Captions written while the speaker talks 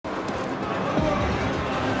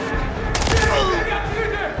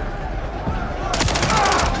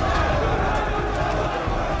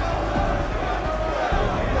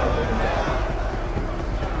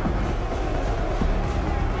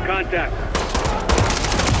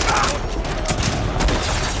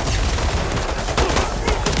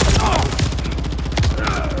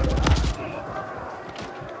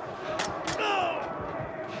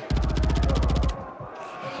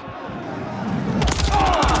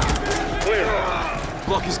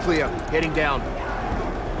Block is clear. Heading down.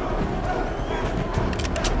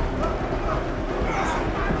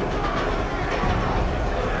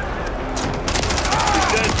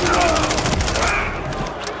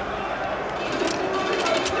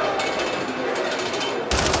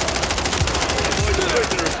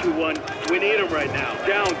 We need him right now.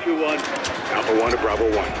 Down 2-1. Alpha 1 to Bravo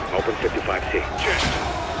 1. Open 55C. Check.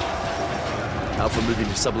 Alpha moving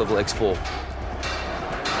to sub-level X4.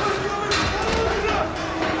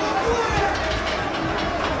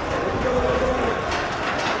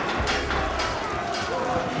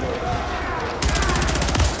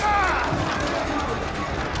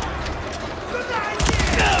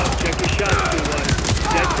 Check your shots, 2-1.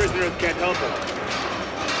 Dead prisoners can't help us.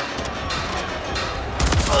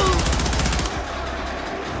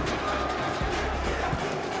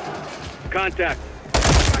 Contact.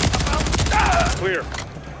 Clear.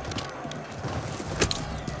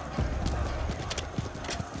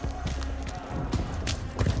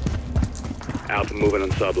 Alpha moving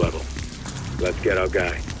on sub-level. Let's get our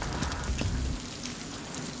guy.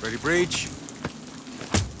 Ready, breach?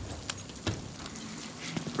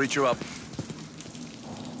 Breacher up.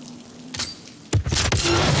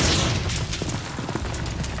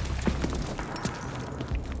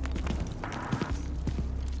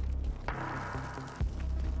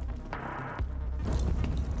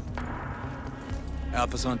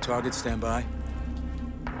 Alpha's on target, stand by.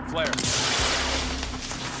 Flare.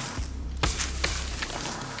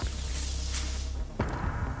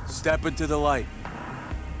 Step into the light.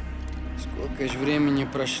 Сколько ж времени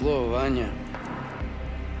прошло, Ваня?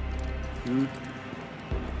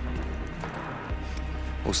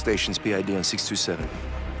 All stations PID on 627.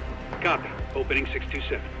 Copy. Opening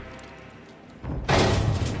 627.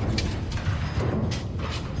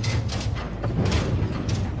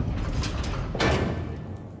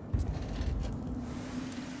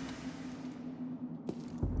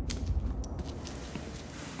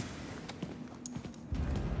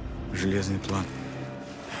 Железный план.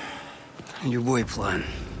 Любой план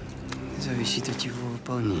зависит от его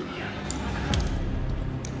выполнения.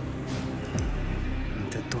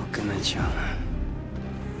 Это только начало.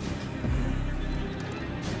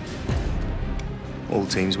 All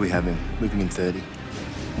teams, we have him. Moving in 30.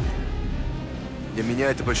 Для меня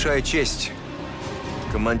это большая честь,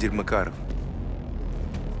 командир Макаров.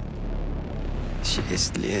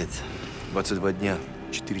 6 лет. 22 дня,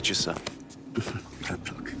 4 часа.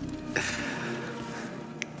 Браток.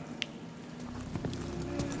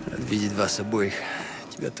 Рад видеть вас обоих.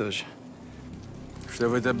 Тебя тоже. Что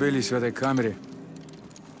вы добились в этой камере?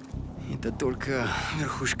 Это только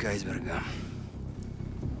верхушка айсберга.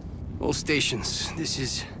 All stations, this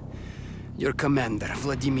is your commander,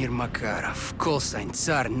 Vladimir Makarov. Call sign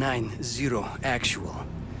Tsar 90 actual.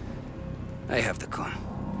 I have the con.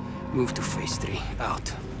 Move to phase 3.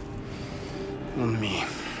 Out. On me.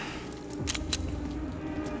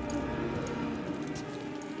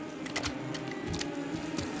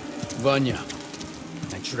 Vanya,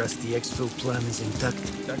 I trust the exfil plan is intact.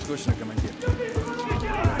 Так точно, командир.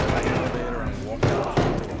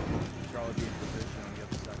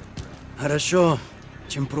 Хорошо.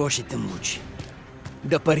 Чем проще, тем лучше.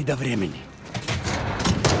 До поры до времени.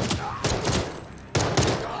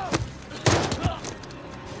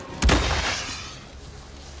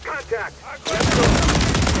 Contact!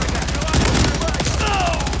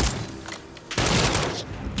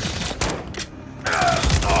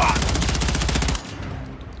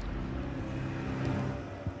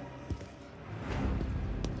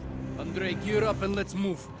 Andrei, gear up and let's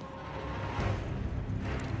move.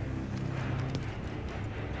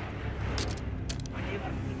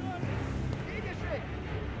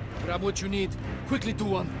 Grab what you need. Quickly,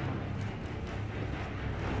 2-1.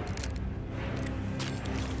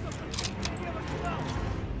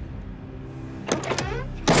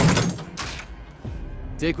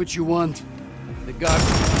 Take what you want. The guard.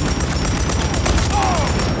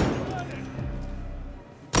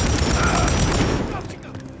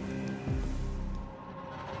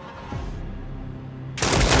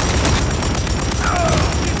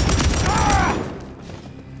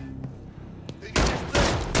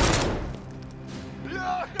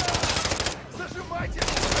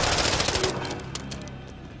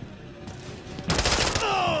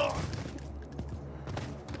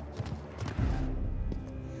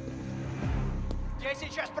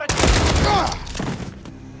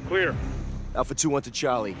 Clear. Alpha 2-1 to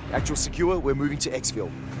Charlie. Actual secure, we're moving to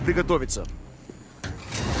Xville. Приготовиться.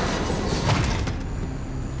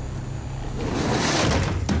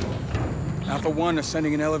 Alpha 1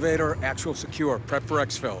 ascending an elevator, actual secure. Prep for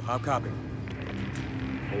exfil. How copy?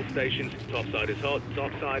 All stations, topside is hot,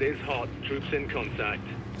 topside is hot. Troops in contact.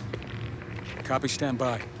 Copy, stand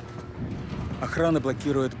by. Охрана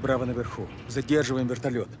блокирует Браво наверху. Задерживаем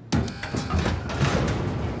вертолет.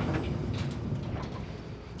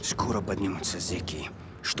 Скоро поднимутся зэки,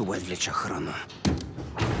 чтобы отвлечь охрану.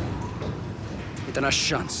 Это наш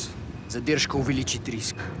шанс. Задержка увеличит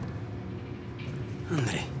риск.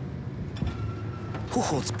 Андрей, who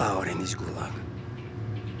holds power in this gulag?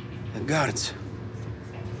 The guards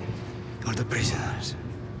or the prisoners?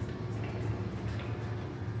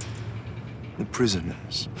 The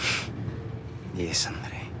prisoners. Yes,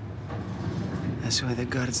 Andrei. That's why the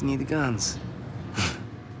guards need guns.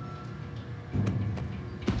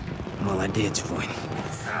 Молодец, воин.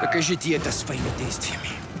 Покажите это своими действиями.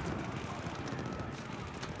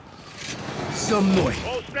 За мной!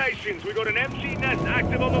 All stations, we got an empty nest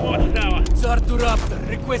active on the watchtower. Zartu Raptor,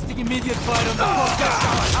 requesting immediate fire on the forecast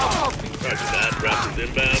tower. How copy? Roger that, Raptors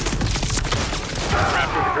inbound.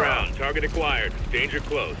 Raptors ground, target acquired. Danger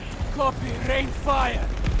close. Copy, rain fire.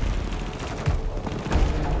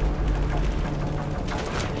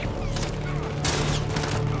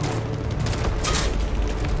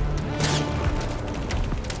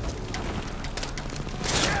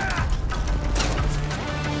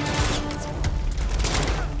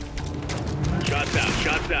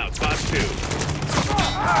 Shots out, Box 2.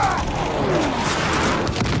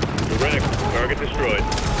 Correct, target destroyed.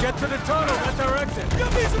 Get to the tunnel, that's our exit.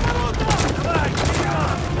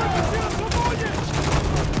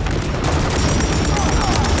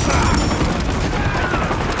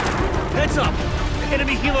 Heads up! The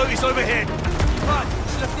enemy helo is overhead. Run!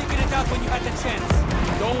 Should have taken it out when you had the chance.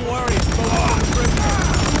 Don't worry, it's focused on the prisoner.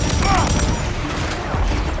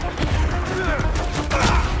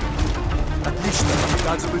 Отлично.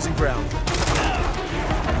 Guards are losing ground.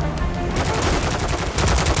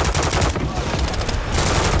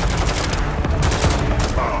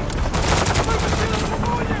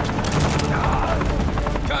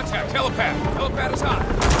 Contact, helipad. Helipad is hot.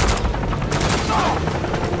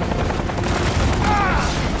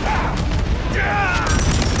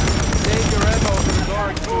 Save your ammo for the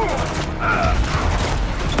guards.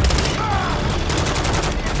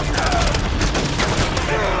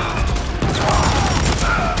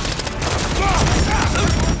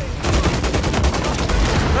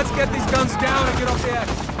 Let's get these guns down and get off the edge.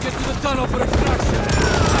 Get to the tunnel for extraction.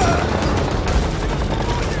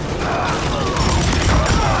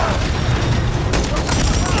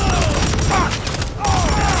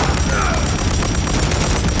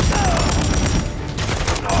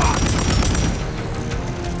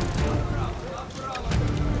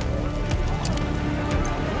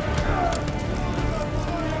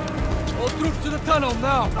 All troops to the tunnel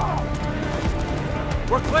now.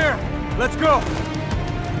 We're clear. Let's go.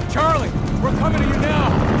 Charlie, we're coming to you now.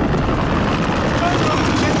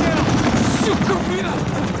 Get down. Suka mina!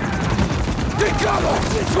 They come on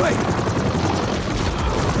this way!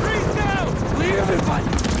 Freeze down. Leave everybody!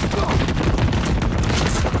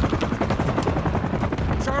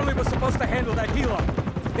 Charlie was supposed to handle that helo.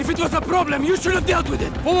 If it was a problem, you should have dealt with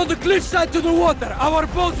it! Follow the cliffside to the water! Our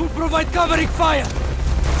boats will provide covering fire!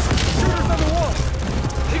 Shooters on the wall.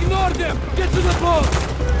 Ignore them! Get to the boat!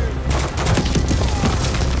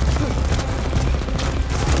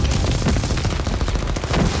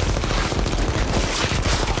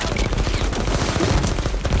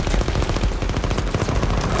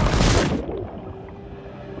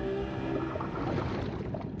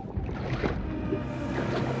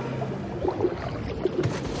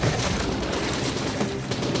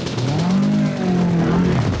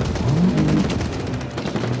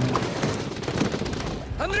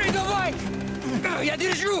 Андрей, давай! Я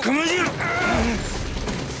держу! Командир!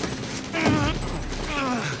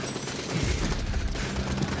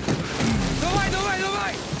 Давай, давай,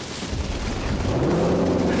 давай!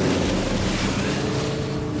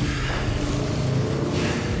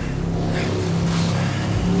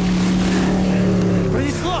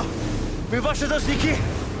 Пронесло! Мы ваши должники,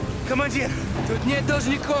 командир! Тут нет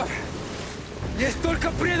должников! Есть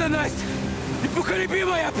только преданность!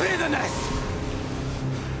 Непоколебимая преданность!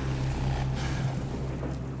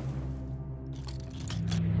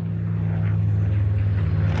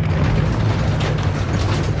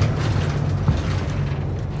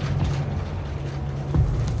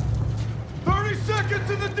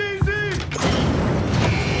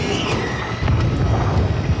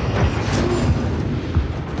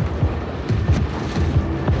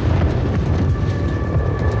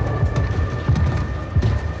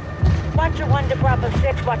 Watcher 1 to Bravo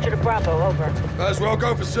 6, Watcher to Bravo, over. Might as well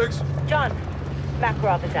go for 6. John,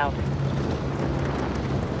 Makarov is out.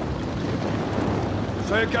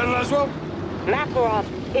 Say again, Laswell? Makarov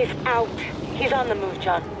is out. He's on the move,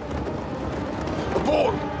 John.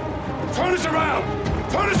 Aboard! Turn us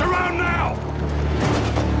around! Turn us around now!